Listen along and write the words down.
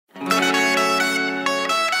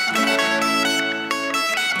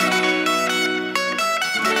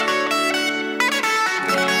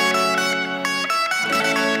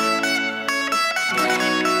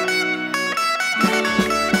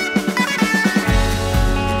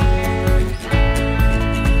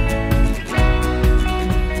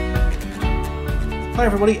Hi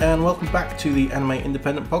everybody and welcome back to the Anime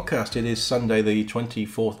Independent Podcast. It is Sunday the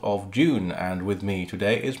 24th of June and with me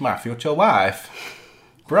today is Matthew, your wife,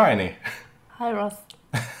 Bryony. Hi Ross.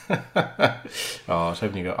 I was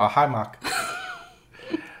hoping you go, oh hi Mark.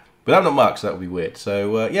 But I'm not Mark, so that would be weird.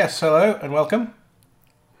 So yes, hello and welcome.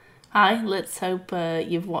 Hi, let's hope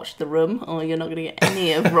you've watched The Room or you're not going to get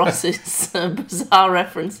any of Ross's bizarre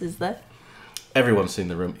references there. Everyone's seen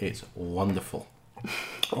The Room, it's wonderful.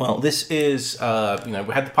 Well, this is, we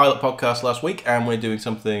had the pilot podcast last week and we're doing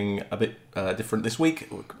something a bit different this week.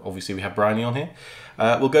 Obviously, we have Bryony on here.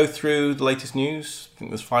 We'll go through the latest news. I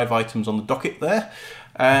think there's 5 items on the docket there.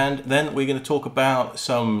 And then we're going to talk about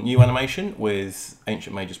some new animation with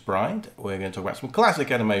Ancient Magus Bride. We're going to talk about some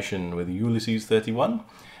classic animation with Ulysses 31.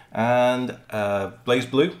 And Blaze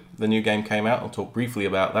Blue, the new game came out. I'll talk briefly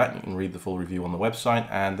about that. You can read the full review on the website.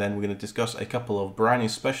 And then we're going to discuss a couple of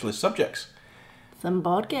Bryony's specialist subjects. Some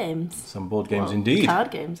board games. Some board games indeed.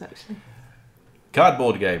 Card games, actually.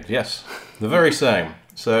 Cardboard games, yes. The very same.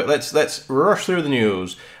 So let's rush through the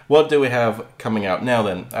news. What do we have coming out now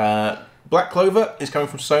then? Black Clover is coming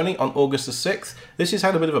from Sony on August the 6th. This has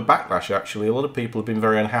had a bit of a backlash, actually. A lot of people have been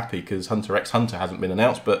very unhappy because Hunter x Hunter hasn't been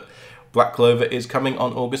announced, but Black Clover is coming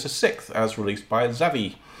on August the 6th, as released by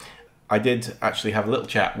Zavvi. I did actually have a little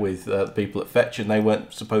chat with the people at Fetch, and they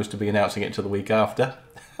weren't supposed to be announcing it until the week after.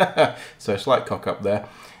 So a slight cock up there.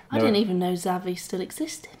 I didn't even know Zavvi still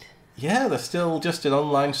existed. Yeah, they're still just an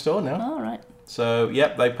online store now. All right. So,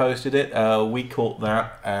 yep, they posted it. We caught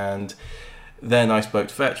that, and then I spoke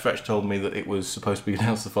to Fetch. Fetch told me that it was supposed to be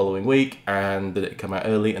announced the following week, and that it come out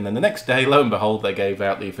early. And then the next day, lo and behold, they gave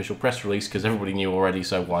out the official press release, because everybody knew already,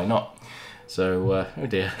 so why not? So, oh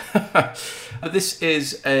dear. But this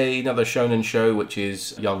is another shonen show, which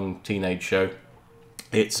is a young teenage show.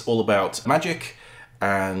 It's all about magic,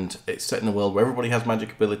 and it's set in a world where everybody has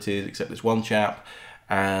magic abilities except this one chap.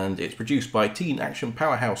 And it's produced by teen action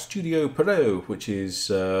powerhouse Studio Pierrot, which is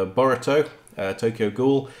Boruto, Tokyo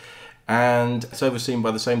Ghoul. And it's overseen by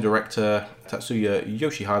the same director, Tatsuya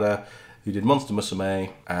Yoshihara, who did Monster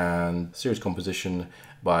Musume, and series composition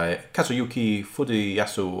by Kazuyuki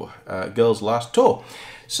Furuyasu, Girls Last Tour.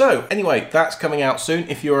 So, anyway, that's coming out soon.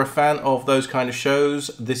 If you're a fan of those kind of shows,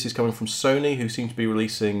 this is coming from Sony, who seem to be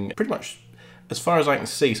releasing pretty much, as far as I can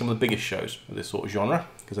see, some of the biggest shows of this sort of genre,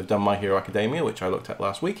 because they've done My Hero Academia, which I looked at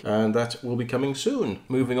last week, and that will be coming soon.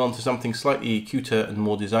 Moving on to something slightly cuter and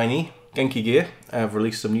more designy, Genki Gear have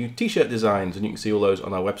released some new t-shirt designs, and you can see all those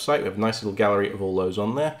on our website. We have a nice little gallery of all those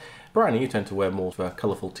on there. Bryony, you tend to wear more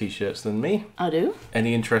colourful t-shirts than me. I do.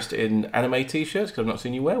 Any interest in anime t-shirts? Because I've not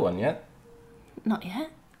seen you wear one yet. Not yet.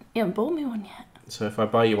 You haven't bought me one yet. So if I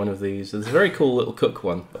buy you one of these, there's a very cool little cook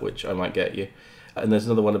one, which I might get you. And there's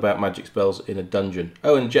another one about magic spells in a dungeon.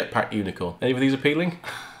 Oh, and Jetpack Unicorn. Any of these appealing?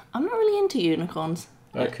 I'm not really into unicorns.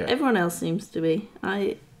 Okay. Everyone else seems to be.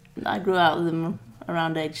 I grew out of them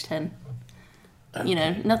around age 10. Okay. You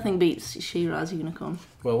know, nothing beats She-Ra's unicorn.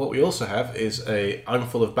 Well, what we also have is a I'm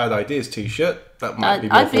Full of Bad Ideas t-shirt. That might be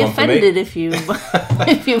more I'd for be one for me. offended if you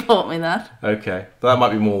if you bought me that. Okay, that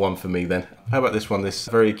might be more one for me then. How about this one? This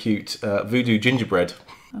very cute Voodoo Gingerbread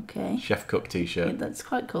Okay. chef cook t-shirt. Yeah, that's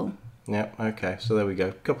quite cool. Yeah, okay, so there we go.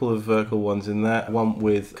 A couple of cool ones in there. One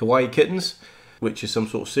with Kawaii Kittens, which is some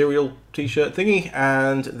sort of cereal t-shirt thingy.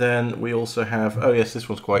 And then we also have, oh yes, this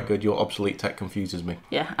one's quite good. Your obsolete tech confuses me.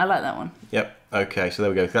 Yeah, I like that one. Yep, okay, so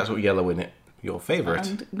there we go. That's got yellow in it. Your favourite.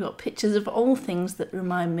 And got pictures of all things that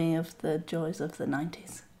remind me of the joys of the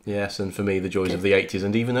 90s. Yes, and for me, the joys of the 80s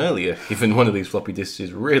and even earlier. Even one of these floppy disks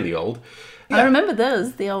is really old. Yeah. I remember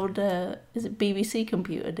those, the old, is it BBC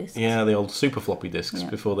computer discs? Yeah, the old super floppy disks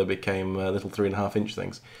before they became little 3.5-inch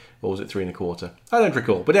things. Or was it 3 1/4? I don't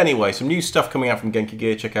recall. But anyway, some new stuff coming out from Genki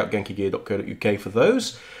Gear. Check out genkigear.co.uk for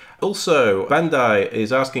those. Also, Bandai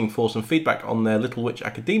is asking for some feedback on their Little Witch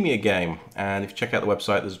Academia game. And if you check out the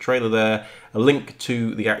website, there's a trailer there, a link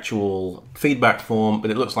to the actual feedback form.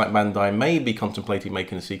 But it looks like Bandai may be contemplating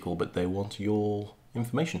making a sequel, but they want your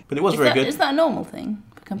information. But it was very good. Is that a normal thing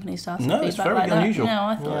for companies to ask for feedback? No, it's very like unusual. That? No,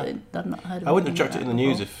 I thought I'd not heard of it. I wouldn't have chucked it in the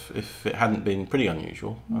news if it hadn't been pretty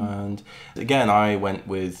unusual. And again, I went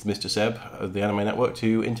with Mr. Seb of the Anime Network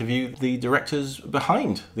to interview the directors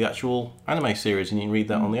behind the actual anime series, and you can read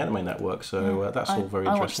that on the Anime Network. So that's all very interesting.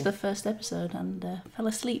 I watched the first episode and fell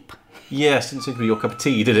asleep. Yes, didn't seem to be your cup of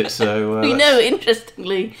tea, did it? So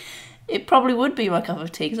interestingly, it probably would be my cup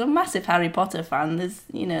of tea because I'm a massive Harry Potter fan. There's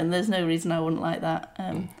no reason I wouldn't like that.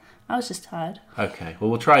 I was just tired. Okay, well,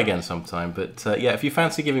 we'll try again sometime. But if you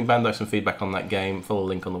fancy giving Bandai some feedback on that game, follow the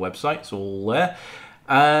link on the website. It's all there.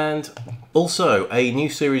 And also, a new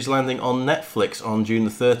series landing on Netflix on June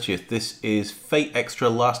the 30th. This is Fate Extra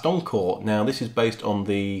Last Encore. Now, this is based on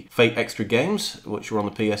the Fate Extra games, which were on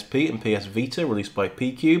the PSP and PS Vita, released by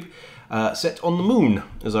P-Cube, set on the moon,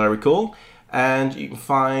 as I recall. And you can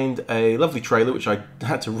find a lovely trailer, which I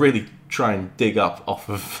had to really try and dig up off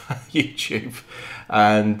of YouTube.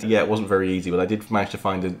 And yeah, it wasn't very easy, but I did manage to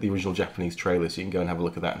find the original Japanese trailer, so you can go and have a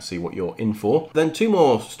look at that and see what you're in for. Then two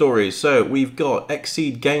more stories. So we've got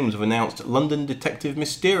Xseed Games have announced London Detective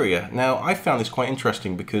Mysteria. Now, I found this quite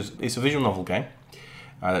interesting because it's a visual novel game.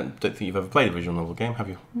 I don't think you've ever played a visual novel game, have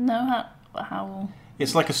you? No, how?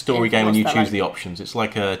 It's like a story game and you choose the options. It's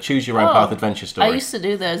like a choose your own path adventure story. I used to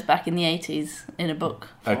do those back in the 80s in a book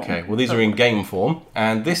form. Okay, well these are in game form,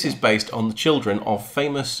 and this is based on the children of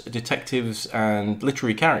famous detectives and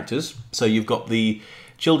literary characters. So you've got the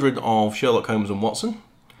children of Sherlock Holmes and Watson,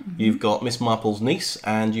 you've got Miss Marple's niece,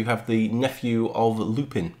 and you have the nephew of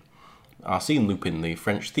Lupin, Arsène Lupin, the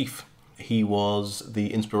French thief. He was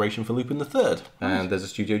the inspiration for Lupin III, and there's a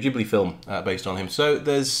Studio Ghibli film based on him. So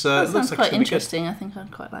there's that it looks sounds like quite interesting. I think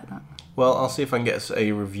I'd quite like that. Well, I'll see if I can get us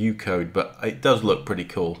a review code, but it does look pretty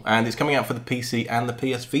cool, and it's coming out for the PC and the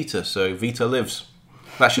PS Vita. So Vita lives.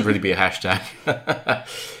 That should really be a hashtag.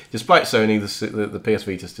 Despite Sony, the PS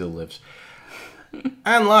Vita still lives.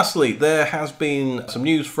 And lastly, there has been some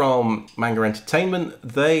news from Manga Entertainment.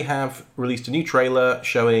 They have released a new trailer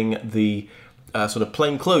showing the sort of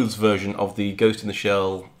plain clothes version of the Ghost in the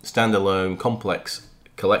Shell standalone complex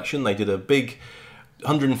collection. They did a big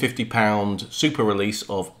 £150 super release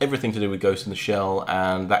of everything to do with Ghost in the Shell,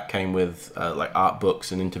 and that came with like art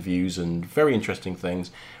books and interviews and very interesting things,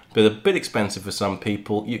 but a bit expensive for some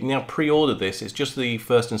people. You can now pre-order this. It's just the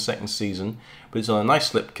first and second season, but it's on a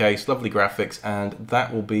nice slipcase, lovely graphics, and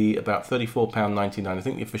that will be about £34.99. I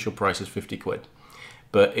think the official price is 50 quid.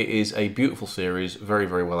 But it is a beautiful series, very,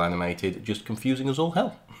 very well animated, just confusing as all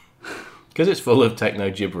hell. Because it's full of techno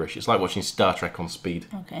gibberish. It's like watching Star Trek on speed.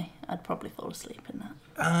 Okay, I'd probably fall asleep in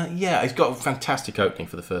that. Yeah, it's got a fantastic opening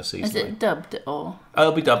for the first season. Is it dubbed or?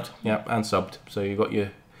 It'll be dubbed, yeah, and subbed. So you've got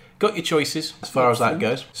your choices as far as that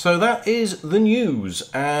goes. So that is the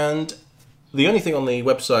news, and the only thing on the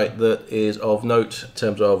website that is of note in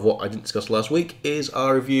terms of what I didn't discuss last week is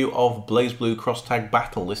our review of BlazBlue Cross Tag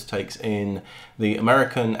Battle. This takes in the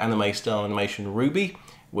American anime style animation RWBY,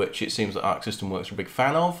 which it seems that Arc System Works are a big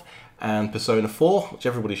fan of, and Persona 4, which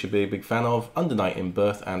everybody should be a big fan of, Under Night in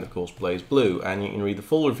Birth, and of course BlazBlue. And you can read the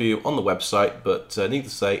full review on the website, but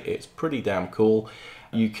needless to say, it's pretty damn cool.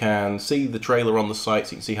 You can see the trailer on the site,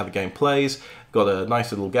 so you can see how the game plays. Got a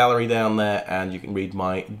nice little gallery down there, and you can read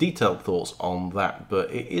my detailed thoughts on that.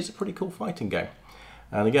 But it is a pretty cool fighting game.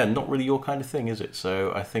 And again, not really your kind of thing, is it?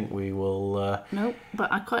 So I think we will... Nope,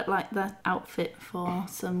 but I quite like that outfit for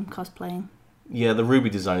some cosplaying. Yeah, the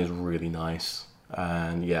RWBY design is really nice.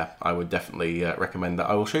 And yeah, I would definitely recommend that.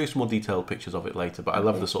 I will show you some more detailed pictures of it later, but I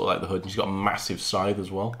love the sort of like the hood. And she's got a massive scythe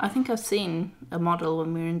as well. I think I've seen a model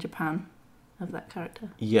when we were in Japan of that character.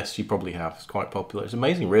 Yes, you probably have. It's quite popular. It's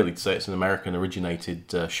amazing, really, to say it's an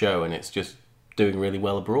American-originated show, and it's just doing really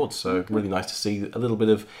well abroad. So really nice to see a little bit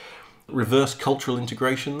of reverse cultural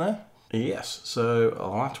integration there. Yes, so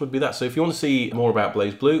that would be that. So if you want to see more about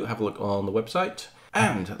BlazBlue, have a look on the website.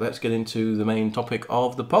 And let's get into the main topic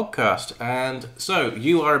of the podcast. And so,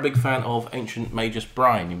 you are a big fan of Ancient Magus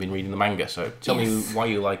Bride. You've been reading the manga, so tell me why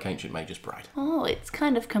you like Ancient Magus Bride. Oh, it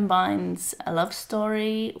kind of combines a love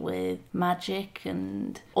story with magic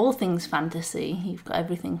and all things fantasy. You've got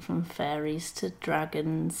everything from fairies to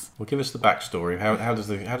dragons. Well, give us the backstory. How does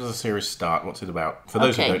the series start? What's it about? For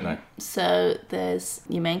those who don't know. So, there's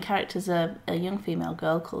your main character's a young female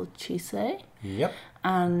girl called Chise. Yep.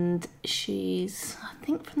 And she's, I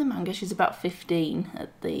think from the manga, she's about 15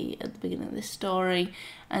 at the beginning of this story.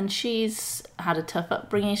 And she's had a tough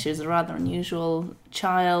upbringing. She was a rather unusual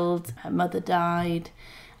child. Her mother died.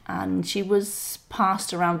 And she was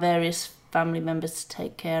passed around various family members to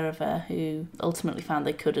take care of her, who ultimately found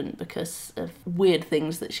they couldn't because of weird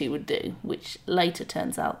things that she would do, which later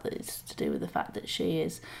turns out that it's to do with the fact that she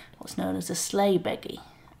is what's known as a slay beggy.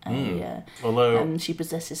 Although she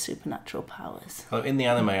possesses supernatural powers. In the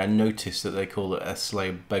anime, I noticed that they call it a slay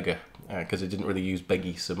beggar because it didn't really use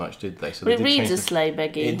beggy so much, did they? So but it reads as slay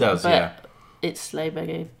beggy. It does, yeah. It's slay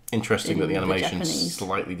beggy. Interesting that the animation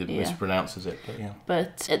slightly mispronounces it, but yeah.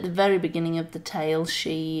 But at the very beginning of the tale,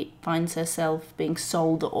 she finds herself being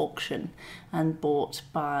sold at auction and bought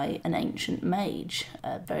by an ancient mage,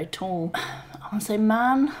 a very tall, I want to say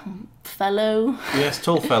fellow. Yes,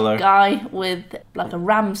 tall fellow. Guy with like a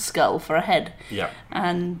ram's skull for a head. Yeah.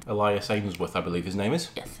 And Elias Ainsworth, I believe his name is.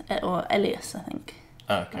 Yes, or Elias, I think.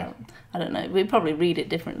 Okay. I don't know. We probably read it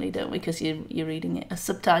differently, don't we? Because you're reading it as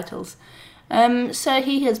subtitles. So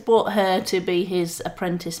he has brought her to be his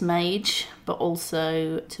apprentice mage, but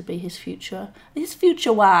also to be his future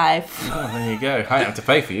wife. Oh, there you go. I don't have to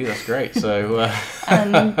pay for you. That's great. So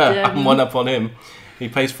And I'm one up on him. He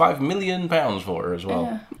pays £5 million for her as well.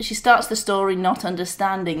 yeah. She starts the story not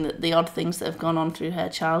understanding that the odd things that have gone on through her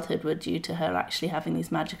childhood were due to her actually having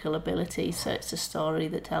these magical abilities. So it's a story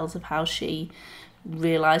that tells of how she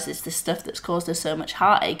realizes the stuff that's caused her so much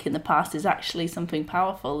heartache in the past is actually something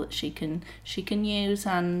powerful that she can use.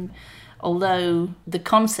 And although the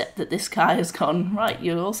concept that this guy has gone, right,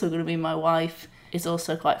 you're also going to be my wife, is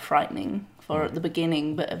also quite frightening for her at the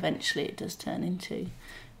beginning, but eventually it does turn into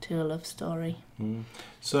a love story.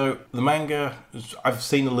 So the manga, I've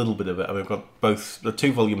seen a little bit of it. I've got both the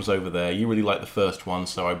 2 volumes over there. You really liked the first one,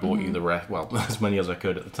 so I bought you the rest. Well, as many as I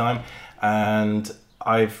could at the time, and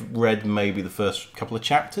I've read maybe the first couple of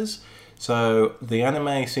chapters. So the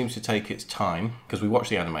anime seems to take its time, because we watched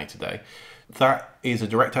the anime today. That is a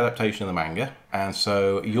direct adaptation of the manga, and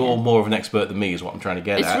so you're more of an expert than me, is what I'm trying to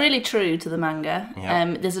get at. It's really true to the manga.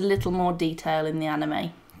 Yeah. There's a little more detail in the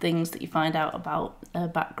anime, things that you find out about her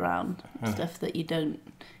background, stuff that you don't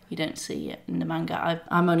see in the manga.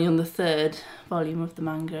 I'm only on the 3rd volume of the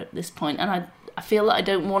manga at this point, and I feel that I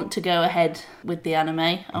don't want to go ahead with the anime.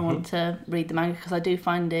 I want to read the manga because I do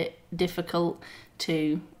find it difficult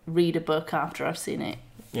to read a book after I've seen it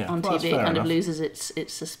on TV. It kind of loses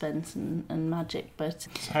its suspense and magic. But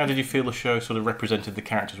so how did you feel the show sort of represented the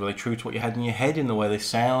characters? Were they true to what you had in your head in the way they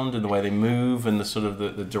sound and the way they move and the sort of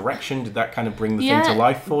the direction? Did that kind of bring the thing to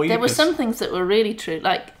life for you? There were some things that were really true,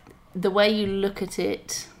 like the way you look at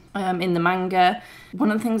it in the manga. One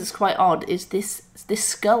of the things that's quite odd is this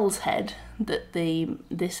skull's head that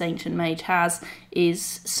this ancient mage has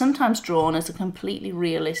is sometimes drawn as a completely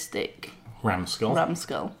realistic ram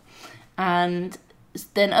skull, and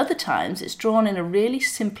then other times it's drawn in a really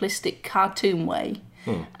simplistic cartoon way.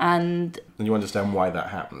 And you understand why that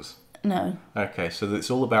happens? No. Okay, so it's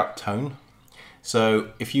all about tone.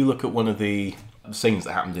 So if you look at one of the scenes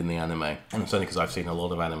that happened in the anime, and it's only because I've seen a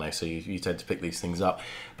lot of anime, so you tend to pick these things up,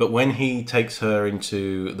 but when he takes her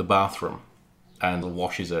into the bathroom and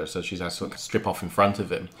washes her, so she has to strip off in front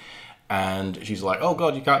of him, and she's like, oh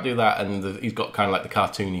god, you can't do that, and he's got kind of like the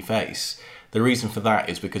cartoony face. The reason for that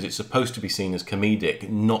is because it's supposed to be seen as comedic,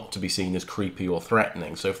 not to be seen as creepy or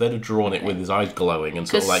threatening. So if they'd have drawn it with his eyes glowing and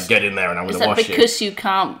sort of like, get in there and I'm going to wash you. Is that because you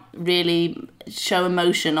can't really show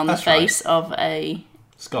emotion on the face of a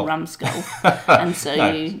ram skull? And so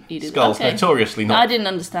you do skulls notoriously not. No, I didn't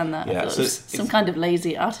understand that. Yeah, I thought it was some kind of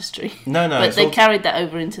lazy artistry. No. But they carried that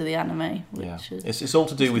over into the anime. It's all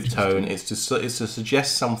to do with tone. It's to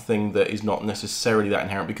suggest something that is not necessarily that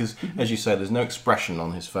inherent because, as you say, there's no expression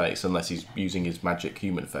on his face unless he's using his magic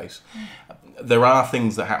human face. There are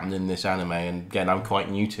things that happen in this anime, and again, I'm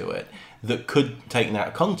quite new to it, that could, taken out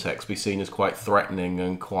of context, be seen as quite threatening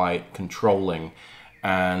and quite controlling.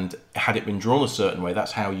 And had it been drawn a certain way,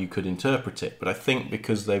 that's how you could interpret it. But I think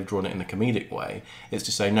because they've drawn it in a comedic way, it's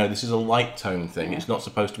to say, no, this is a light tone thing. It's not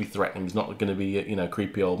supposed to be threatening. It's not going to be a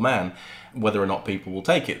creepy old man. Whether or not people will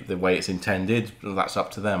take it the way it's intended, that's up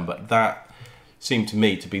to them. But that seemed to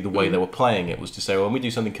me to be the way they were playing it, was to say, well, when we do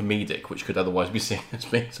something comedic, whiing could otherwise be seen as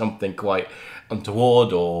being something quite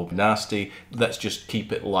untoward or nasty, let's just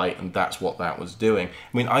keep it light, and that's what that was doing.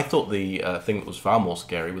 I mean, I thought the thing that was far more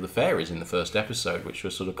scary were the fairies in the first episode, which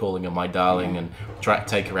was sort of calling her my darling and trying to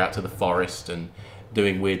take her out to the forest and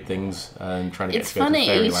doing weird things and trying to get her to go to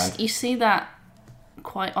fairyland. You see that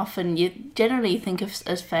quite often. You generally think of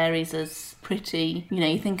as fairies as pretty,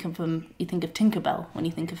 you think of them, you think of Tinkerbell when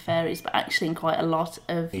you think of fairies, but actually in quite a lot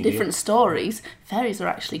of different stories, fairies are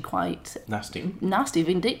actually quite nasty,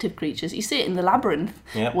 vindictive creatures. You see it in the Labyrinth,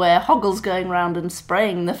 where Hoggle's going around and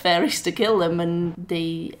spraying the fairies to kill them, and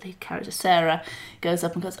the character Sarah goes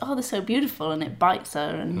up and goes, oh, they're so beautiful, and it bites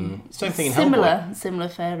her. And same thing in Hellboy. Similar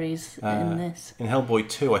fairies in this. In Hellboy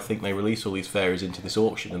 2, I think they release all these fairies into this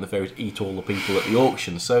auction, and the fairies eat all the people at the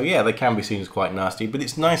auction. So yeah, they can be seen as quite nasty, but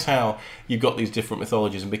it's nice how you've got these different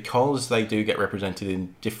mythologies, and because they do get represented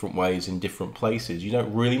in different ways in different places, you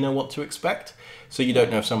don't really know what to expect. So you don't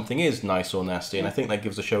know if something is nice or nasty, and I think that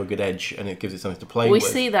gives the show a good edge, and it gives it something to play with. We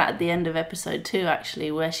see that at the end of episode 2,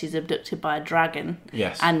 actually, where she's abducted by a dragon.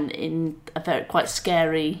 Yes. And in a very quite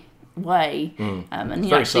scary way. And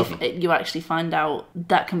you actually find out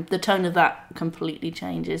that the tone of that completely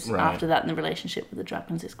changes after that, and the relationship with the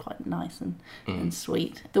dragons is quite nice and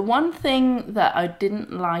sweet. The one thing that I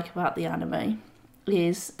didn't like about the anime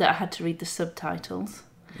is that I had to read the subtitles.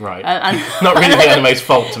 Right. And Not really the anime's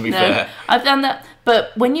fault, to be fair. I found that.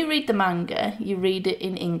 But when you read the manga, you read it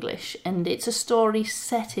in English, and it's a story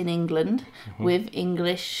set in England with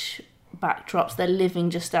English backdrops. They're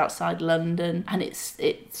living just outside London, and it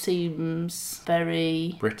seems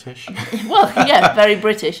very British. well, yeah, very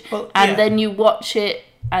British. Well, and yeah. then you watch it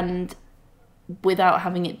and without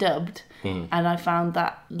having it dubbed, and I found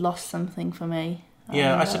that lost something for me.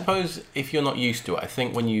 Yeah, I suppose if you're not used to it, I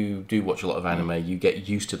think when you do watch a lot of anime, you get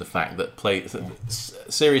used to the fact that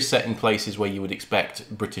series set in places where you would expect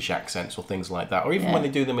British accents or things like that, or even when they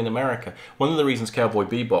do them in America. One of the reasons Cowboy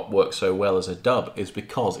Bebop works so well as a dub is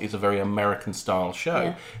because it's a very American-style show.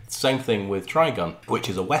 Yeah. Same thing with Trigun, which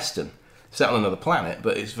is a Western. Set on another planet,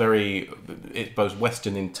 but it's both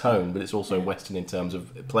Western in tone, but it's also Western in terms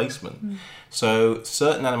of placement. So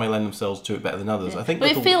certain anime lend themselves to it better than others. I think, but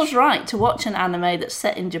it feels right to watch an anime that's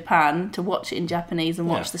set in Japan, to watch it in Japanese and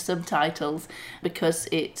watch the subtitles because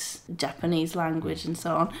it's Japanese language and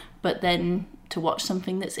so on. But then to watch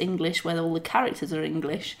something that's English where all the characters are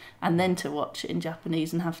English, and then to watch it in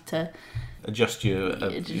Japanese and have to adjust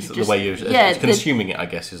the way you're consuming it, I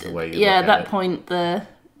guess, is the way you look at at that it. point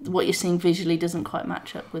what you're seeing visually doesn't quite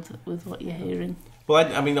match up with what you're hearing.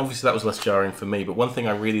 Well, I mean, obviously that was less jarring for me, but one thing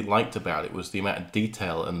I really liked about it was the amount of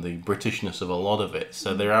detail and the Britishness of a lot of it.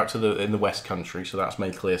 So they're out in the West Country, so that's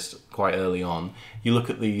made clear quite early on. You look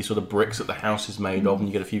at the sort of bricks that the house is made of, and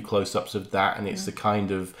you get a few close-ups of that, and it's the kind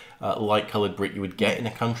of light-coloured brick you would get in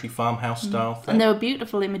a country farmhouse style thing. And there were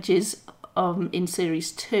beautiful images in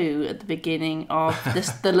Series 2 at the beginning of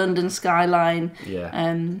the London skyline.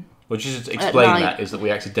 Yeah. Well, just to explain that is that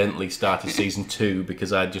we accidentally started season 2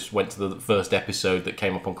 because I just went to the first episode that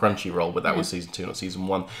came up on Crunchyroll, but that was season 2, not season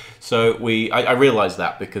 1. So I realised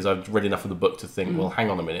that because I've read enough of the book to think, well, hang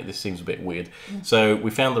on a minute, this seems a bit weird. So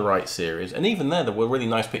we found the right series, and even there were really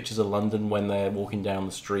nice pictures of London when they're walking down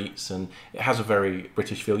the streets, and it has a very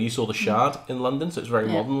British feel. You saw the Shard in London, so it's very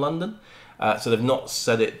modern London. So they've not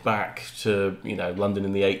set it back to London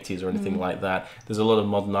in the 80s or anything like that. There's a lot of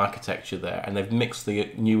modern architecture there, and they've mixed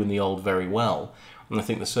the new and the old very well. And I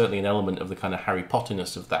think there's certainly an element of the kind of Harry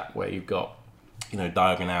Potterness of that, where you've got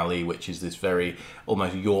Diagon Alley, which is this very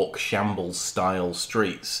almost York shambles style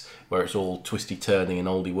streets where it's all twisty turning and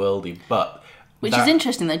oldie worldy, Which is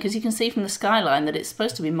interesting, though, because you can see from the skyline that it's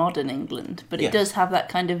supposed to be modern England, but it does have that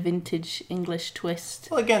kind of vintage English twist.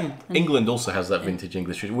 Well, again, England also has that vintage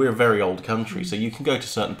English twist. We're a very old country, so you can go to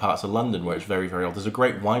certain parts of London where it's very, very old. There's a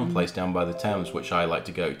great wine place down by the Thames, which I like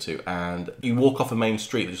to go to, and you walk off a main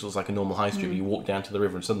street that just looks like a normal high street, but you walk down to the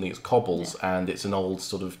river and suddenly it's cobbles, and it's an old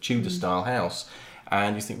sort of Tudor-style house.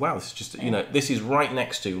 And you think, wow, this is just, this is right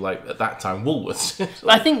next to, like, at that time, Woolworths. But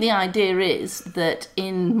I think the idea is that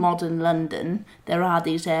in modern London, there are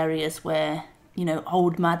these areas where,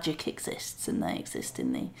 old magic exists, and they exist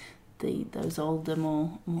in those older,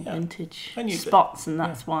 more vintage spots, and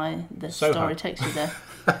that's why the Soho. story takes you there.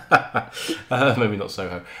 Maybe not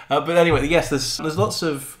Soho. But anyway, yes, there's lots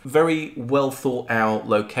of very well thought out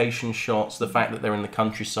location shots. The fact that they're in the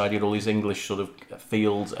countryside, you had all these English sort of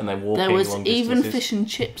fields, and they're walking long distances. There was even fish and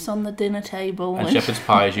chips on the dinner table. And shepherd's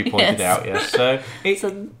pie, as you pointed out, yes. So it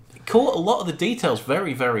caught a lot of the details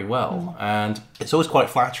very, very well. And it's always quite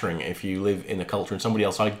flattering if you live in a culture and somebody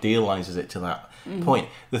else idealises it to that point.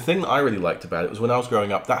 The thing that I really liked about it was when I was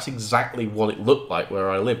growing up, that's exactly what it looked like where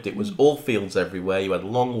I lived. It was all fields everywhere. You had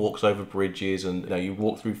long walks over bridges, and you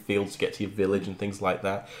walk through fields to get to your village and things like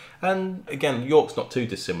that. And again, York's not too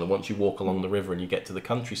dissimilar. Once you walk along the river and you get to the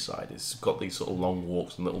countryside, it's got these sort of long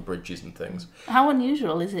walks and little bridges and things. How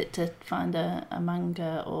unusual is it to find a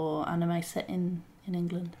manga or anime set in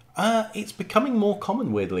England? It's becoming more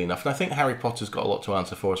common, weirdly enough, and I think Harry Potter's got a lot to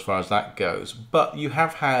answer for as far as that goes. But you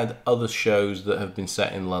have had other shows that have been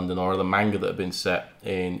set in London, or other manga that have been set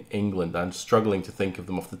in England. I'm struggling to think of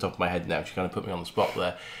them off the top of my head now. She kind of put me on the spot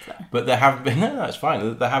there. Sorry. But there have been no, it's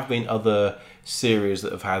fine. There have been other series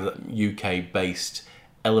that have had UK-based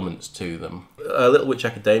elements to them. Little Witch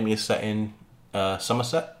Academia is set in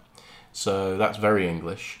Somerset, so that's very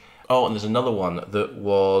English. Oh, and there's another one that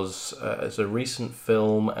was it's a recent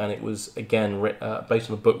film, and it was, again, based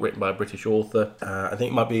on a book written by a British author. I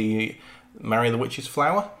think it might be Mary the Witch's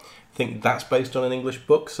Flower. I think that's based on an English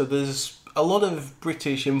book. So there's a lot of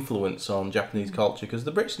British influence on Japanese culture, because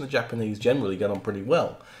the Brits and the Japanese generally get on pretty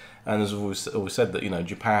well. And as we've always said, that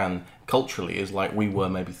Japan culturally is like we were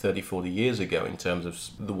maybe 30, 40 years ago in terms of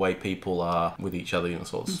the way people are with each other,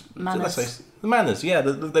 sort of manners. Let's say the manners. Yeah,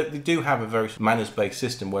 they do have a very manners-based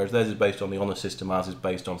system, whereas theirs is based on the honour system, ours is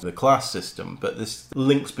based on the class system. But there's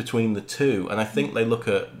links between the two, and I think they look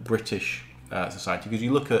at British society. Because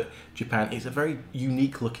you look at Japan, it's a very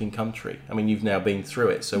unique looking country. I mean, you've now been through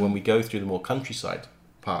it, so when we go through the more countryside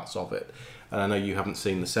parts of it, and I know you haven't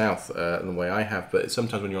seen the south in the way I have, but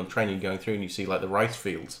sometimes when you're on train, you're going through and you see like the rice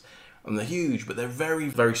fields, and they're huge, but they're very,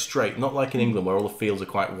 very straight. Not like in England where all the fields are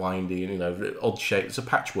quite windy and, you know, odd shape. It's a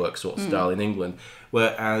patchwork sort of style in England.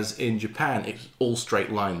 Whereas in Japan, it's all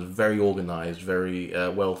straight lines, very organised, very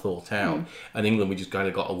well thought out. And England, we just kind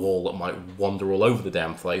of got a wall that might wander all over the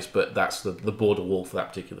damn place, but that's the border wall for that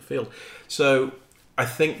particular field. So I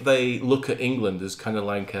think they look at England as kind of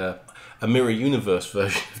like a mirror universe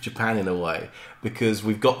version of Japan in a way, because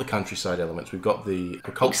we've got the countryside elements, we've got the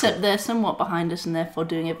agricultural. Except they're somewhat behind us and therefore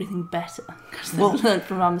doing everything better because they've learned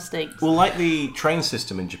from our mistakes. Well, like the train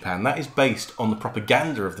system in Japan, that is based on the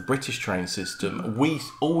propaganda of the British train system. We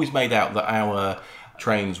always made out that our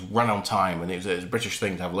trains run on time, and it was a British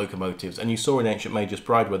thing to have locomotives. And you saw in Ancient Magus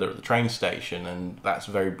Bride where they're at the train station, and that's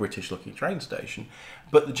a very British-looking train station.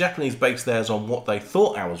 But the Japanese based theirs on what they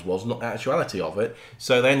thought ours was, not the actuality of it.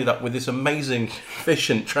 So they ended up with this amazing,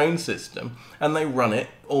 efficient train system, and they run it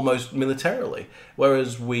almost militarily.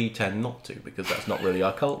 Whereas we tend not to, because that's not really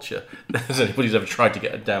our culture. As anybody who's ever tried to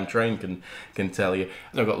get a damn train can tell you.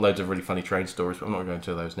 I've got loads of really funny train stories, but I'm not going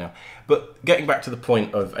to those now. But getting back to the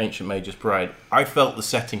point of Ancient Magus Bride, I felt the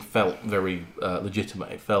setting felt very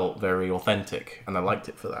legitimate. It felt very authentic, and I liked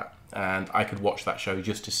it for that. And I could watch that show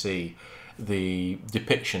just to see the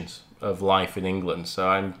depictions of life in England, so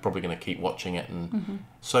I'm probably going to keep watching it and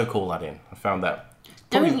soak all that in. I found that.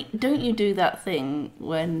 Don't you do that thing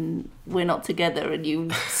when we're not together and you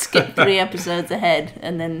skip 3 episodes ahead,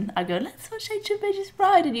 and then I go, let's watch Ancient Magus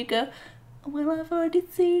Bride, and you go, oh, well, I've already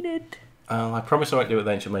seen it. I promise I won't do it with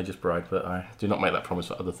Ancient Magus Bride, but I do not make that promise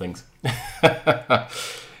for other things.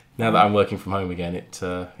 Now that I'm working from home again, it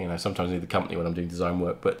sometimes I need the company when I'm doing design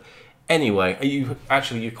work, but anyway,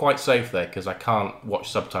 you're quite safe there, because I can't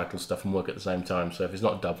watch subtitle stuff and work at the same time, so if it's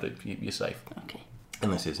not dubbed, you're safe. Okay.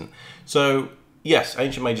 And this isn't. So, yes,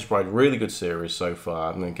 Ancient Magus Bride, really good series so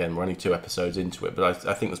far, and again, we're only 2 episodes into it, but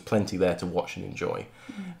I think there's plenty there to watch and enjoy,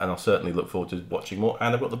 and I'll certainly look forward to watching more,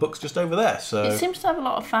 and I've got the books just over there, so... It seems to have a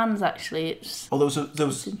lot of fans, actually. There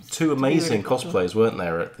was 2 amazing cosplayers, weren't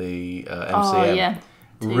there, at the MCM? Oh, yeah.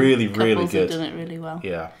 2 really, really couples good. have done it really well.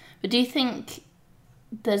 Yeah. But do you think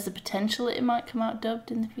there's the potential that it might come out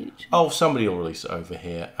dubbed in the future? Oh, somebody will release it over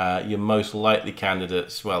here. Your most likely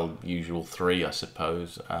candidates, well, usual 3, I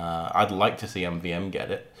suppose. I'd like to see MVM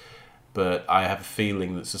get it, but I have a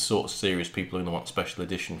feeling that's the sort of series people are going to want special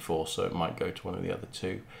edition for, so it might go to one of the other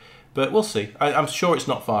 2. But we'll see. I'm sure it's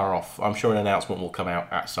not far off. I'm sure an announcement will come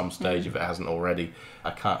out at some stage if it hasn't already.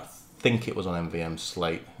 I can't think it was on MVM's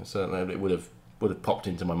slate. Certainly, it would have popped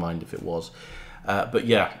into my mind if it was. But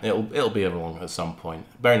yeah, it'll be along at some point.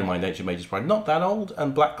 Bearing in mind, Ancient Magus Bride not that old,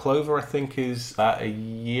 and Black Clover I think is a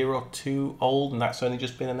year or 2 old, and that's only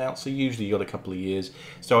just been announced. So usually you got a couple of years.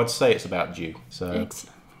 So I'd say it's about due.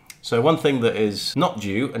 So one thing that is not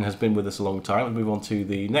due and has been with us a long time, we'll move on to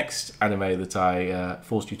the next anime that I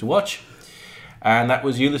forced you to watch, and that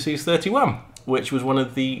was Ulysses 31, which was one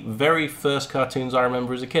of the very first cartoons I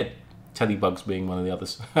remember as a kid. Teddybugs being one of the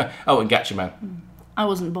others. Oh, and Gatchaman. I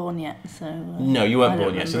wasn't born yet, so... no, you weren't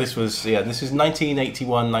born yet. So this is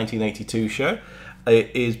 1981-1982 show.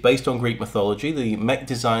 It is based on Greek mythology. The mech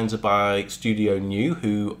designs are by Studio New,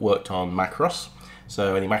 who worked on Macross.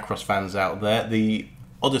 So any Macross fans out there, the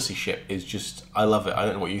Odyssey ship is just... I love it. I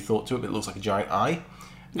don't know what you thought to it, but it looks like a giant eye.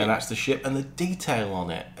 Yeah. And that's the ship. And the detail on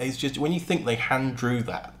it is just... When you think they hand drew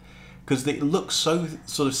that, because it looks so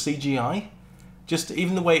sort of CGI... Just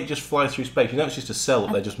even the way it just flies through space, it's just a cell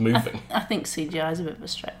that they're just moving. I think CGI is a bit of a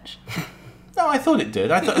stretch. No, I thought it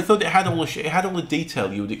did. I thought it had all the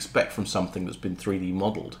detail you would expect from something that's been 3D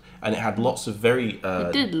modelled, and it had lots of very.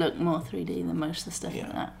 It did look more 3D than most of the stuff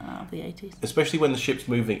like that out of the 80s. Especially when the ship's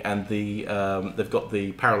moving and they've got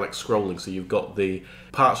the parallax scrolling, so you've got the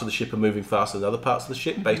parts of the ship are moving faster than other parts of the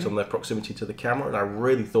ship based on their proximity to the camera, and I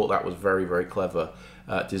really thought that was very, very clever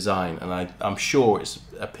design, and I'm sure it's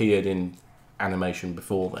appeared in animation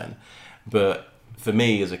before then, but for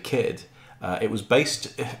me as a kid,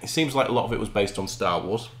 it seems like a lot of it was based on Star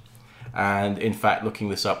Wars, and in fact, looking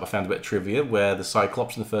this up, I found a bit of trivia where the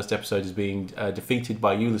Cyclops in the first episode is being defeated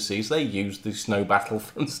by Ulysses. They used the snow battle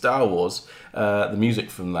from Star Wars, the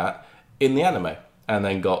music from that, in the anime, and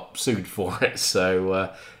then got sued for it,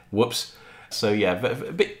 so whoops. So yeah,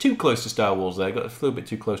 a bit too close to Star Wars there, flew a bit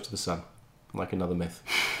too close to the sun, like another myth.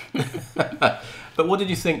 But what did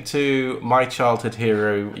you think to my childhood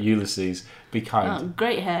hero, Ulysses? Be kind. Oh,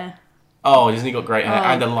 great hair. Oh, hasn't he got great hair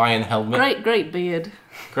and a lion helmet? Great beard.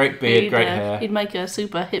 Great beard, great hair. He'd make a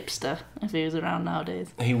super hipster if he was around nowadays.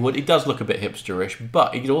 He would. He does look a bit hipsterish,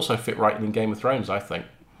 but he could also fit right in Game of Thrones, I think.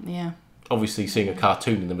 Yeah. Obviously, seeing a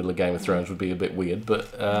cartoon in the middle of Game of Thrones would be a bit weird, but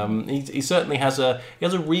he certainly has a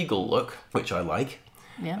regal look, which I like.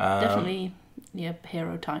 Yeah, definitely. Yeah,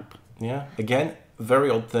 hero type. Yeah. Again, very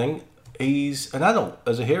odd thing. He's an adult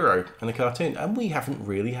as a hero in a cartoon, and we haven't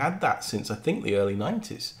really had that since I think the early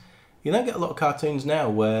 90s. You don't get a lot of cartoons now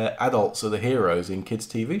where adults are the heroes in kids'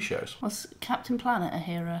 TV shows. Was Captain Planet a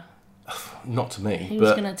hero? Not to me. He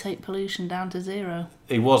was going to take pollution down to zero.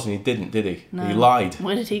 He was, and he didn't, did he? No. He lied.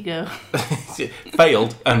 Where did he go?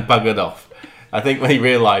 Failed and buggered off. I think when he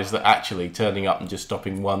realised that actually turning up and just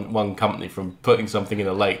stopping one company from putting something in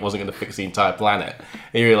a lake wasn't going to fix the entire planet,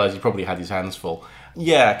 he realised he probably had his hands full.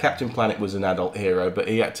 Yeah, Captain Planet was an adult hero, but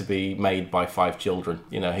he had to be made by 5 children.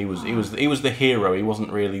 You know, he was the hero. He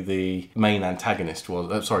wasn't really the main antagonist.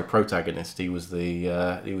 Protagonist. He was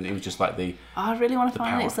the he was just like the. I really want to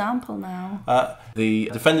find an example now. The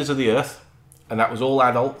Defenders of the Earth, and that was all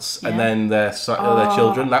adults, and then their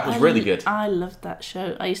children. That was really good. I loved that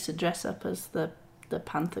show. I used to dress up as the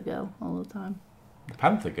Panther Girl all the time. The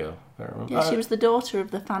Panther Girl. I don't remember. Yeah, she was the daughter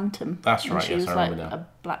of the Phantom. That's right. She yes, was I remember now. A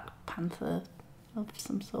Black Panther of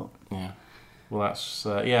some sort. Yeah. Well, that's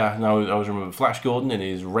No, I always remember Flash Gordon in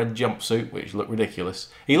his red jumpsuit, which looked ridiculous.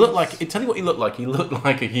 He looked like. Tell you what he looked like. He looked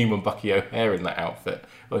like a human Bucky O'Hare in that outfit.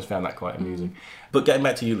 I always found that quite amusing. But getting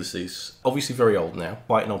back to Ulysses, obviously very old now,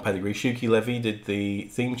 quite an old pedigree. Shuki Levy did the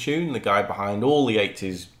theme tune, the guy behind all the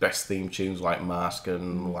 80s best theme tunes like Mask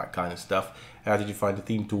and all that kind of stuff. How did you find the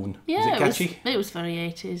theme tune? Yeah, was it catchy? It was very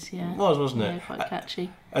 80s, yeah. It was, wasn't it? Yeah, quite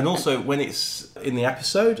catchy. And also, when it's in the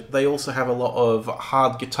episode, they also have a lot of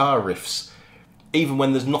hard guitar riffs, even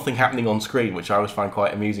when there's nothing happening on screen, which I always find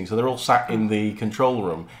quite amusing. So they're all sat in the control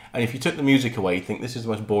room, and if you took the music away, you think this is the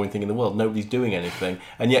most boring thing in the world. Nobody's doing anything,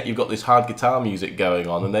 and yet you've got this hard guitar music going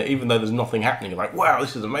on, and even though there's nothing happening, you're like, wow,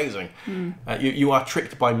 this is amazing. You are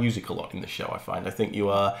tricked by music a lot in the show, I find. I think you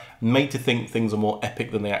are made to think things are more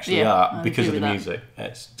epic than they actually are because of the music.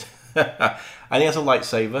 And he has a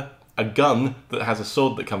lightsaber, a gun that has a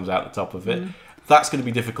sword that comes out the top of it. That's going to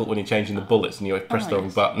be difficult when you're changing the bullets and you press the wrong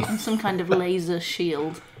button. And some kind of laser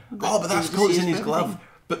shield. But that's cool. It's in his glove.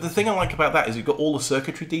 But the thing I like about that is you've got all the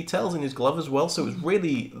circuitry details in his glove as well. So they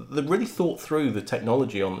really thought through the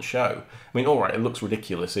technology on the show. I mean, all right, it looks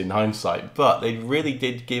ridiculous in hindsight, but they really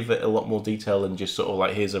did give it a lot more detail than just sort of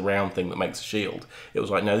like, here's a round thing that makes a shield. It was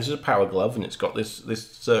like, no, this is a power glove, and it's got this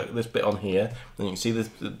bit on here, and you can see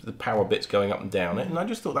the power bits going up and down it. And I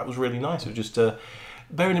just thought that was really nice. It was just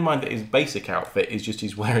bearing in mind that his basic outfit is just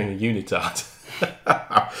he's wearing a unitard,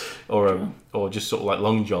 or just sort of like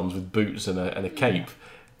long johns with boots and a cape.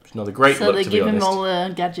 It's not a great look, to be honest. So they give him all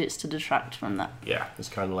the gadgets to detract from that. Yeah, it's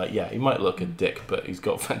kind of like, he might look a dick, but he's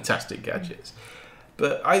got fantastic gadgets.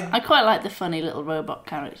 But I quite like the funny little robot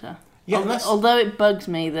character. Yeah, although it bugs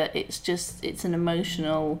me that it's an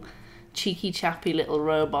emotional, cheeky chappy little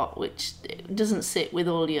robot which doesn't sit with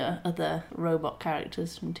all your other robot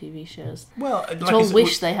characters from TV shows. Well, which all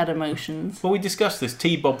wish they had emotions. Well, we discussed this.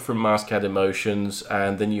 T-Bob from Mask had emotions,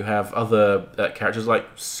 and then you have other characters like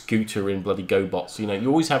Scooter in bloody GoBots. You know, you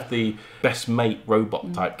always have the best mate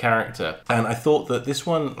robot type character, and I thought that this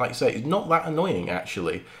one, like I say, is not that annoying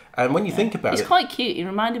actually. And when you think about it, it's quite cute. He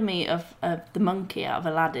reminded me of the monkey out of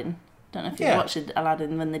Aladdin. Don't know if you watched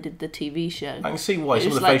Aladdin when they did the TV show. I can see why, some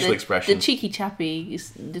of the facial expressions. The cheeky chappy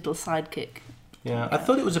little sidekick. Yeah, I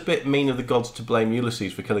thought it was a bit mean of the gods to blame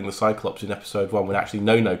Ulysses for killing the Cyclops in episode 1 when actually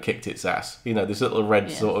No kicked its ass. You know, this little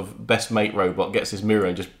red sort of best mate robot gets his mirror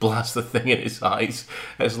and just blasts the thing in its eyes.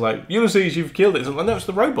 It's like, Ulysses, you've killed it. It's like, no, it's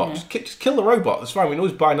the robot. Just kill the robot. That's fine. We can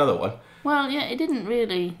always buy another one. Well, yeah, it didn't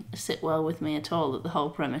really sit well with me at all that the whole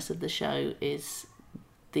premise of the show is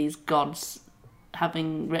these gods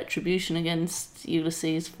having retribution against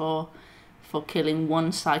Ulysses for killing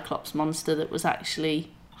one Cyclops monster that was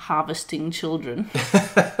actually harvesting children.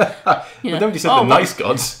 Nobody said the nice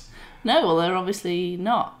gods. No, well, they're obviously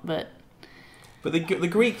not, but the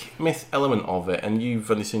Greek myth element of it, and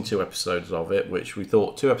you've only seen 2 episodes of it, which we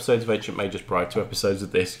thought 2 episodes of Ancient Magus Bride, 2 episodes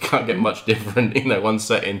of this, can't get much different. You know, one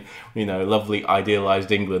set in, lovely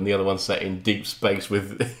idealised England, the other one set in deep space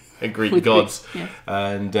with Greek gods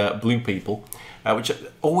and blue people. Which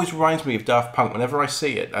always reminds me of Daft Punk. Whenever I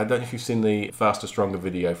see it, I don't know if you've seen the Faster Stronger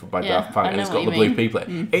video by Daft Punk, and it's got the blue people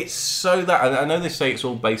in it. It's so that, and I know they say it's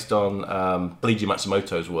all based on Leiji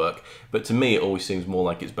Matsumoto's work, but to me it always seems more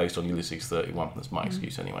like it's based on Ulysses 31. That's my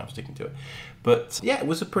excuse anyway, I'm sticking to it. But yeah, it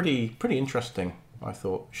was a pretty interesting, I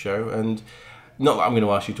thought, show. And Not that I'm going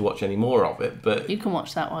to ask you to watch any more of it, but You can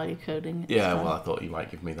watch that while you're coding. It's yeah, fine. well, I thought you might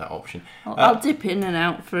give me that option. I'll dip in and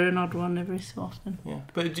out for an odd one every so often. Yeah,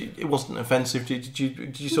 but it wasn't offensive. Did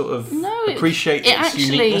you sort of No, appreciate its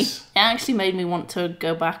uniqueness? It actually made me want to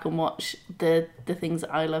go back and watch the things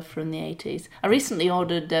that I love from the 80s. I recently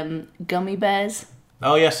ordered gummy bears.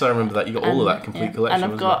 Oh yes, I remember that. You got all of that complete collection.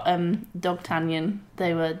 And I've got Dogtanian.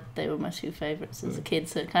 They were my two favourites as a kid,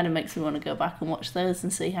 so it kind of makes me want to go back and watch those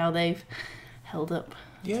and see how they've held up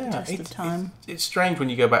to the test of time. It's strange when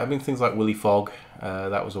you go back. I mean, things like Willy Fogg,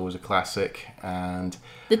 that was always a classic. And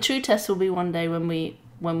the true test will be one day when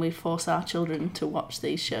we force our children to watch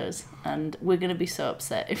these shows, and we're going to be so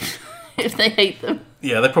upset if they hate them.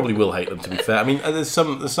 Yeah, they probably will hate them, to be fair. I mean, there's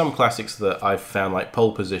some classics that I've found, like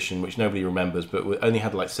Pole Position, which nobody remembers, but it only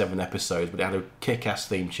had like 7 episodes, but it had a kick-ass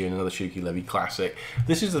theme tune, another Shuki Levy classic.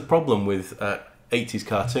 This is the problem with 80s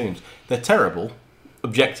cartoons. They're terrible,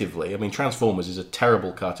 objectively. I mean, Transformers is a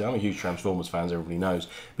terrible cartoon. I'm a huge Transformers fan, as everybody knows.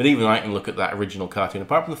 But even I can look at that original cartoon.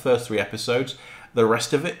 Apart from the first 3 episodes, the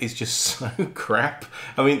rest of it is just so crap.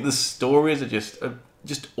 I mean, the stories are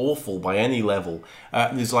just awful by any level.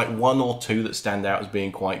 There's like 1 or 2 that stand out as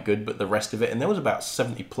being quite good, but the rest of it, and there was about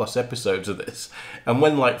 70 plus episodes of this, and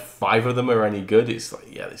when like 5 of them are any good, it's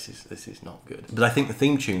like, yeah, this is not good. But I think the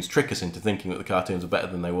theme tunes trick us into thinking that the cartoons are better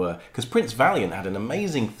than they were, because Prince Valiant had an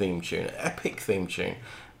amazing theme tune, an epic theme tune,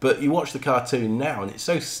 but you watch the cartoon now and it's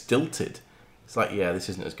so stilted. It's like, yeah, this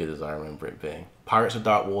isn't as good as I remember it being. Pirates of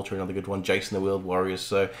Dark Water, another good one. Jason the World Warriors.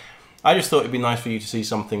 So I just thought it'd be nice for you to see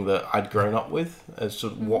something that I'd grown up with, as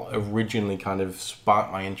sort of what originally kind of sparked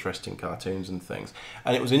my interest in cartoons and things.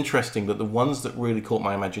 And it was interesting that the ones that really caught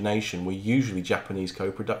my imagination were usually Japanese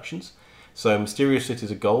co-productions. So Mysterious Cities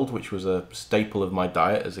of Gold, which was a staple of my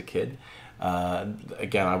diet as a kid.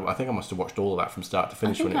 Again, I think I must have watched all of that from start to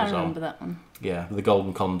finish when it was on. I remember that one. Yeah, the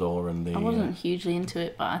Golden Condor and the... I wasn't hugely into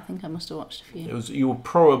it, but I think I must have watched a few. You were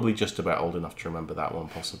probably just about old enough to remember that one,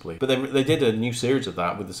 possibly. But they did a new series of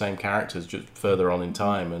that with the same characters just further on in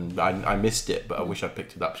time, and I missed it, but I wish I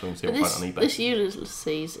picked it up so I can see it on eBay. This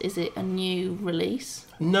Ulysses, is it a new release?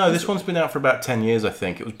 No, this one's been out for about 10 years, I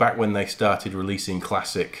think. It was back when they started releasing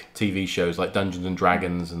classic TV shows like Dungeons and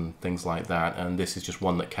Dragons and things like that, and this is just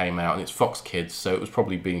one that came out, and it's Fox Kids, so it was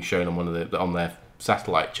probably being shown on their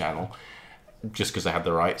satellite channel, just because they had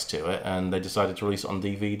the rights to it, and they decided to release it on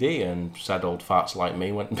DVD, and sad old farts like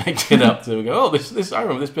me went and picked it up to go, oh, this I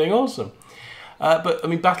remember this being awesome. But, I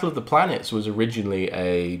mean, Battle of the Planets was originally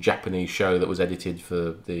a Japanese show that was edited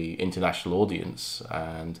for the international audience,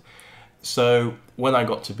 and so when I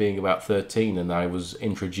got to being about 13 and I was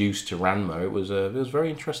introduced to Ranma, it was a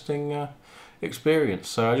very interesting experience.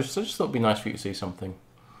 So I just thought it'd be nice for you to see something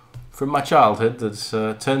from my childhood that's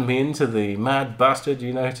turned me into the mad bastard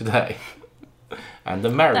you know today. And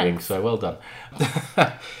I'm marrying, Thanks. so well done.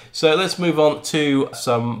 So let's move on to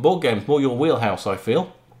some board games, more your wheelhouse, I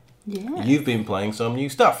feel. Yeah. You've been playing some new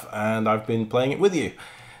stuff, and I've been playing it with you.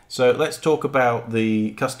 So let's talk about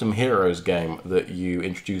the Custom Heroes game that you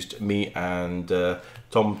introduced me and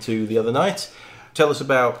Tom to the other night. Tell us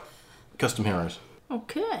about Custom Heroes.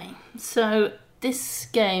 Okay, so this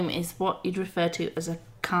game is what you'd refer to as a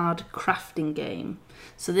card crafting game.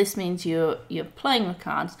 So this means you're playing with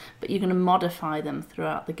cards, but you're going to modify them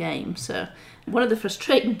throughout the game. So one of the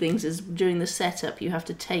frustrating things is during the setup, you have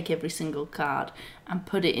to take every single card and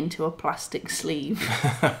put it into a plastic sleeve.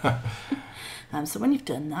 So when you've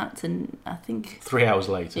done that, and I think 3 hours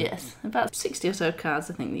later. Yes, about 60 or so cards,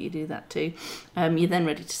 I think that you do that too. You're then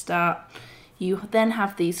ready to start. You then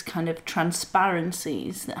have these kind of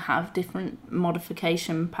transparencies that have different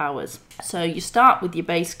modification powers. So you start with your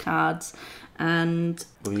base cards and...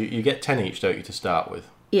 Well, you get 10 each, don't you, to start with?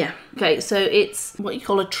 Yeah. Okay, so it's what you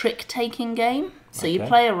call a trick-taking game. So you Okay.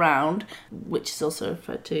 play a round, which is also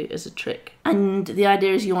referred to as a trick. And the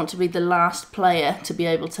idea is you want to be the last player to be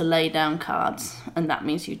able to lay down cards, and that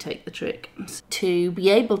means you take the trick. To be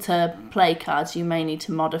able to play cards, you may need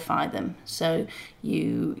to modify them. So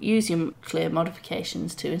you use your clear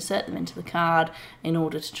modifications to insert them into the card in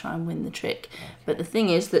order to try and win the trick. But the thing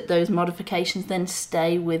is that those modifications then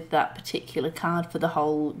stay with that particular card for the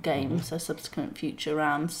whole game, so subsequent future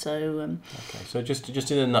rounds. So Okay, so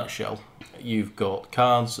just in a nutshell, you've got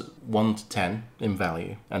cards 1 to 10 in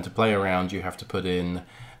value, and to play around you have to put in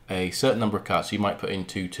a certain number of cards. So you might put in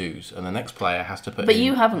 2 2s, and the next player has to put But in...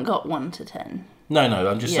 you haven't got 1 to 10. No,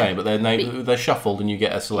 I'm just Yeah. saying, but they're shuffled and you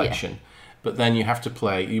get a selection. But then you have to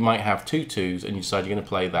play, you might have 2 2s and you decide you're going to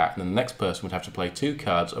play that, and then the next person would have to play 2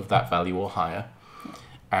 cards of that value or higher.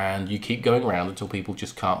 And you keep going around until people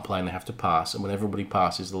just can't play and they have to pass, and when everybody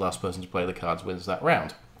passes, the last person to play the cards wins that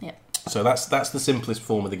round. Yeah. So that's the simplest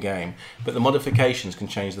form of the game, but the modifications can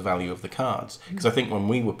change the value of the cards. Because I think when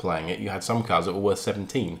we were playing it, you had some cards that were worth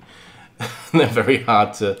 17. They're very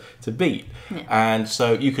hard to beat. Yeah. And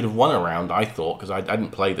so you could have won a round, I thought, because I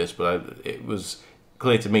didn't play this, but it was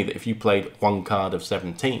clear to me that if you played one card of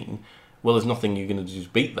 17, well, there's nothing you're going to do to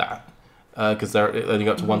beat that. Because they're only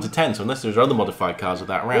got to 1 to 10, so unless there's other modified cards of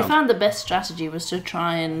that round. We found the best strategy was to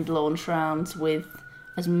try and launch rounds with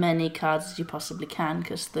as many cards as you possibly can,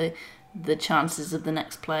 because the chances of the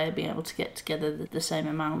next player being able to get together the same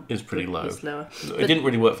amount is pretty low. Is lower. It didn't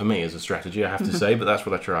really work for me as a strategy, I have to say, but that's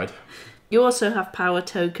what I tried. You also have power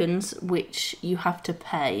tokens, which you have to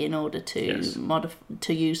pay in order to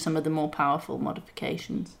to use some of the more powerful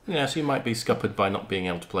modifications. Yeah, so you might be scuppered by not being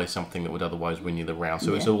able to play something that would otherwise win you the round.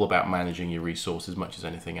 So it's all about managing your resources as much as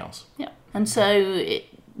anything else. Yeah, and so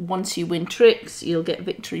once you win tricks, you'll get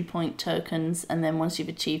victory point tokens, and then once you've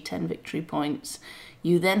achieved 10 victory points,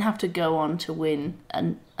 you then have to go on to win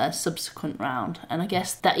a subsequent round. And I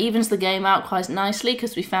guess that evens the game out quite nicely,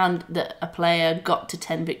 because we found that a player got to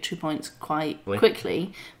 10 victory points quite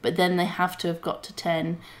quickly, but then they have to have got to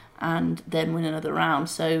 10 and then win another round.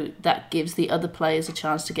 So that gives the other players a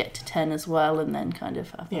chance to get to 10 as well, and then kind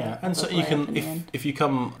of have and so you can, if you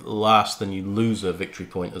come last, then you lose a victory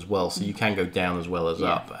point as well, so you can go down as well as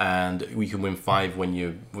up, and we can win 5 when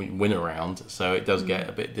you win a round, so it does get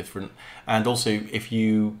a bit different. And also, if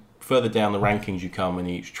you further down the rankings you come in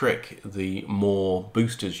each trick, the more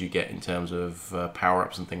boosters you get in terms of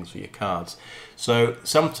power-ups and things for your cards. So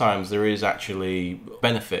sometimes there is actually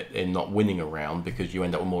benefit in not winning a round, because you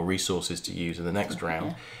end up with more resources to use in the next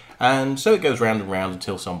round. And so it goes round and round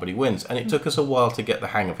until somebody wins. And it took us a while to get the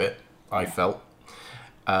hang of it, I felt.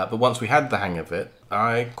 But once we had the hang of it,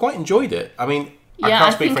 I quite enjoyed it. I mean, I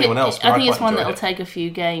can't speak for anyone else, but I think it's one that'll it. take a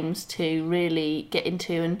few games to really get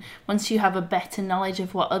into, and once you have a better knowledge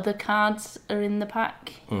of what other cards are in the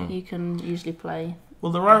pack, you can usually play.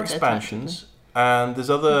 Well, there are expansions, and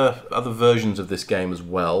there's other versions of this game as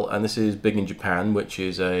well, and this is Big in Japan, which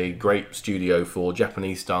is a great studio for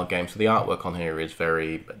Japanese-style games. So the artwork on here is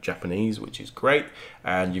very Japanese, which is great,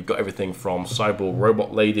 and you've got everything from cyborg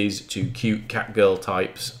robot ladies to cute cat girl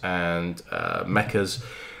types and mechas.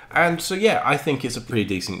 And so, yeah, I think it's a pretty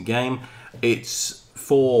decent game. It's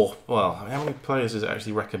for, well, how many players does it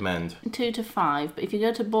actually recommend? 2 to 5, but if you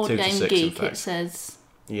go to Board 2 to Game 6, Geek, it says...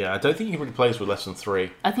 Yeah, I don't think you can really play this with less than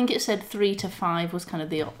 3. I think it said 3 to 5 was kind of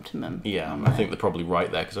the optimum. Yeah, I think they're probably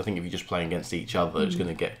right there, because I think if you're just playing against each other, it's going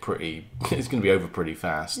to get it's going to be over pretty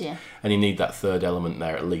fast. Yeah. And you need that third element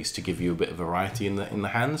there at least to give you a bit of variety in the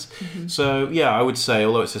hands. So, yeah, I would say,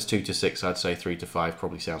 although it says 2 to 6, I'd say 3 to 5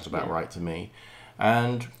 probably sounds about right to me.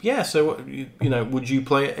 And yeah, so would you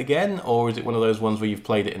play it again, or is it one of those ones where you've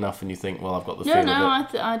played it enough and you think, well, I've got the feel of it? No,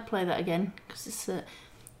 I'd play that again, because it's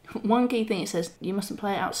one key thing. It says you mustn't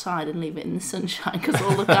play it outside and leave it in the sunshine, because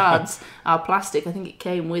all the cards are plastic. I think it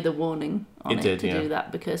came with a warning on it to do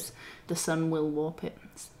that, because the sun will warp it,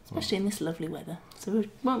 especially in this lovely weather. So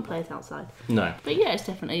we won't play it outside. No. But yeah, it's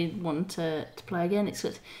definitely one to play again.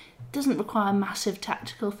 It doesn't require massive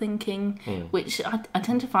tactical thinking, which I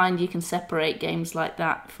tend to find you can separate games like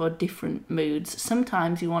that for different moods.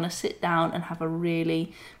 Sometimes you want to sit down and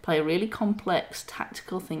play a really complex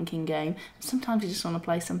tactical thinking game. Sometimes you just want to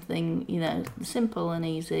play something, simple and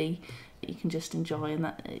easy you can just enjoy, and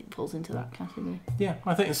that it falls into that category. Yeah,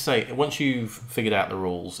 I think once you've figured out the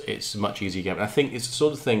rules, it's a much easier game. And I think it's the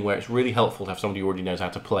sort of thing where it's really helpful to have somebody who already knows how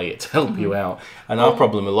to play it to help you out. And our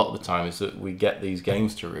problem a lot of the time is that we get these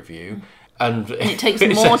games to review, and it takes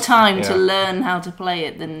more time to learn how to play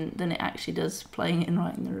it than it actually does playing it and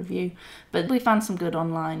writing the review. But we found some good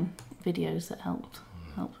online videos that helped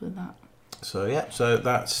with that. So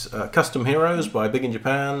that's Custom Heroes by Big in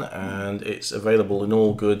Japan, and it's available in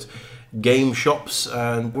all good game shops.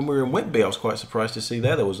 And when we were in Whitby, I was quite surprised to see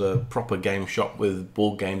there was a proper game shop with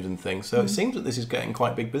board games and things. So it seems that this is getting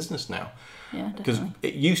quite big business now. Yeah, because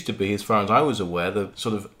it used to be, as far as I was aware, the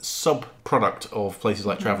sort of sub-product of places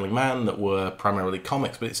like Travelling Man that were primarily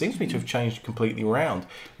comics, but it seems to me to have changed completely around.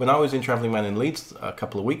 When I was in Travelling Man in Leeds a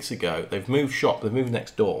couple of weeks ago, they've moved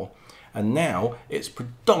next door, and now it's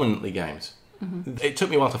predominantly games. It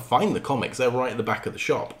took me a while to find the comics. They're right at the back of the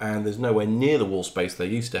shop, and there's nowhere near the wall space they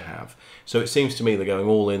used to have. So it seems to me they're going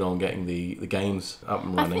all in on getting the games up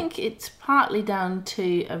and running. I think it's partly down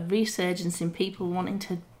to a resurgence in people wanting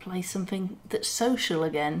to play something that's social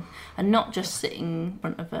again, and not just sitting in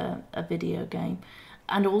front of a video game.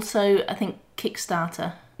 And also, I think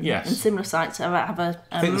Kickstarter. Yes. And similar sites have a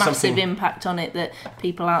think massive something- impact on it, that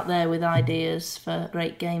people out there with ideas for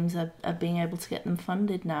great games are being able to get them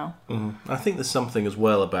funded now. I think there's something as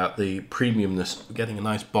well about the premiumness, getting a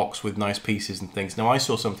nice box with nice pieces and things. Now, I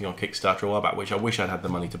saw something on Kickstarter a while back, which I wish I'd had the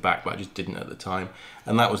money to back, but I just didn't at the time.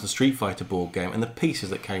 And that was the Street Fighter board game, and the pieces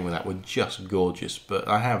that came with that were just gorgeous. But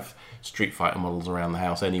I have Street Fighter models around the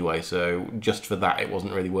house anyway, so just for that, it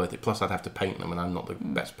wasn't really worth it. Plus, I'd have to paint them, and I'm not the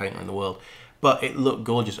best painter in the world. But it looked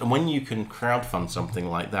gorgeous. And when you can crowdfund something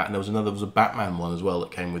like that, and there was a Batman one as well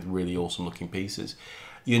that came with really awesome looking pieces,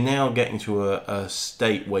 you're now getting to a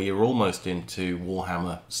state where you're almost into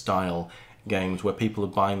Warhammer style games where people are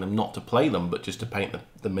buying them not to play them, but just to paint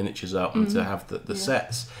the miniatures up and to have the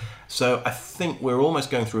sets. So I think we're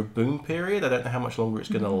almost going through a boom period. I don't know how much longer it's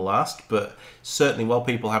going to last, but certainly while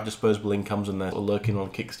people have disposable incomes and they're lurking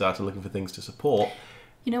on Kickstarter looking for things to support.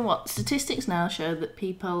 You know what? Statistics now show that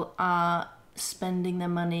people are spending their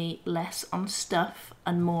money less on stuff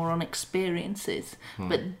and more on experiences.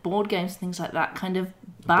 But board games and things like that kind of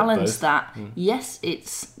balance that. Yes,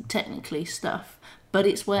 it's technically stuff, but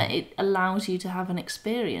it's where it allows you to have an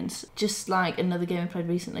experience. Just like another game I played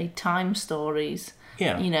recently, Time Stories.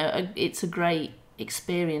 Yeah. You know, it's a great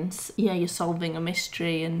experience. Yeah, you're solving a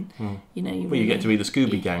mystery, and you know, You get to be the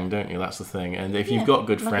Scooby Gang, don't you? That's the thing. And if you've got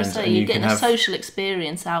good like friends, I say, and you're you can getting have a social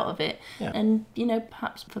experience out of it, Yeah. and you know,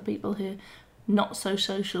 perhaps for people who are not so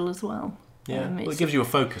social as well. well, it gives you a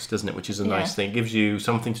focus, doesn't it? Which is a nice thing. It gives you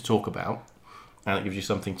something to talk about, and it gives you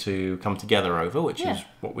something to come together over, which is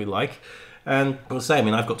what we like. And I will say, I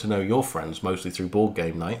mean, I've got to know your friends mostly through board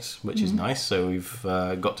game nights, which is nice. So we've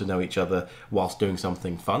got to know each other whilst doing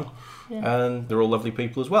something fun. And they're all lovely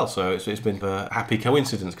people as well. So it's been a happy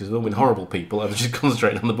coincidence, because they've all been horrible people. I've just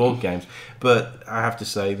concentrated on the board games. But I have to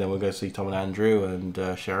say, then we'll go see Tom and Andrew and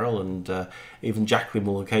Cheryl, and even Jacqueline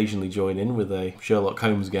will occasionally join in with a Sherlock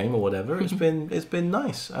Holmes game or whatever. It's been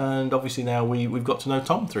nice. And obviously now we've got to know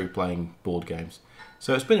Tom through playing board games.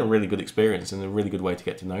 So it's been a really good experience and a really good way to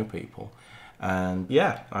get to know people. And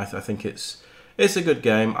yeah, I think it's a good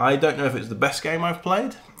game. I don't know if it's the best game I've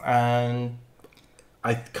played, and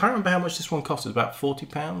I can't remember how much this one cost. It's about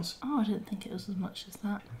 £40. Oh, I didn't think it was as much as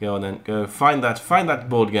that. Go on then, go find that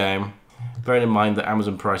board game. Bearing in mind that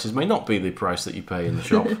Amazon prices may not be the price that you pay in the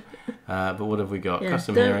shop. But what have we got?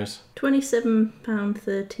 Custom Heroes.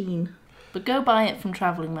 £27.13. But go buy it from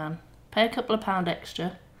Travelling Man. Pay a couple of pound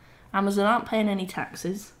extra. Amazon aren't paying any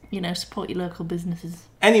taxes. You know, support your local businesses.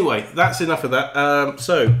 Anyway, that's enough of that.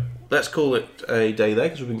 So let's call it a day there,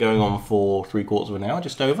 because we've been going on for 3/4 of an hour,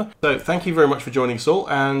 just over. So thank you very much for joining us all,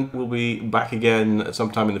 and we'll be back again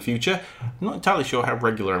sometime in the future. I'm not entirely sure how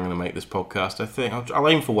regular I'm going to make this podcast. I think I'll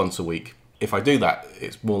aim for once a week. If I do that,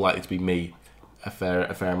 it's more likely to be me a fair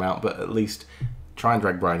amount, but at least try and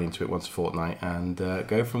drag Brian into it once a fortnight and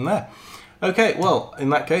go from there. Okay, well, in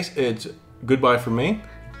that case, it's goodbye from me.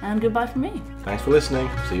 And goodbye from me. Thanks for listening.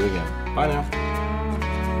 See you again. Bye now.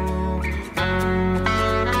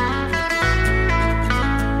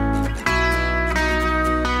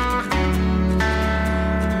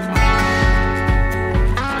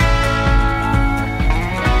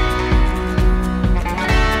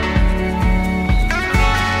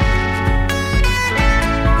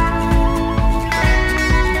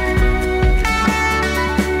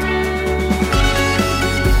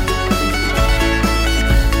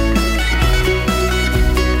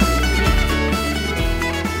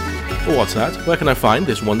 What's that? Where can I find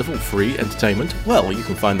this wonderful free entertainment? Well, you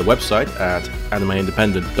can find the website at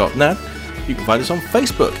animeindependent.net. You can find us on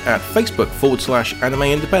Facebook at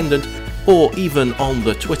Facebook.com/animeindependent, or even on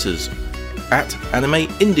the Twitters at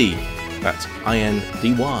animeindie. That's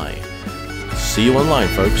INDY. See you online,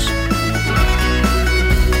 folks.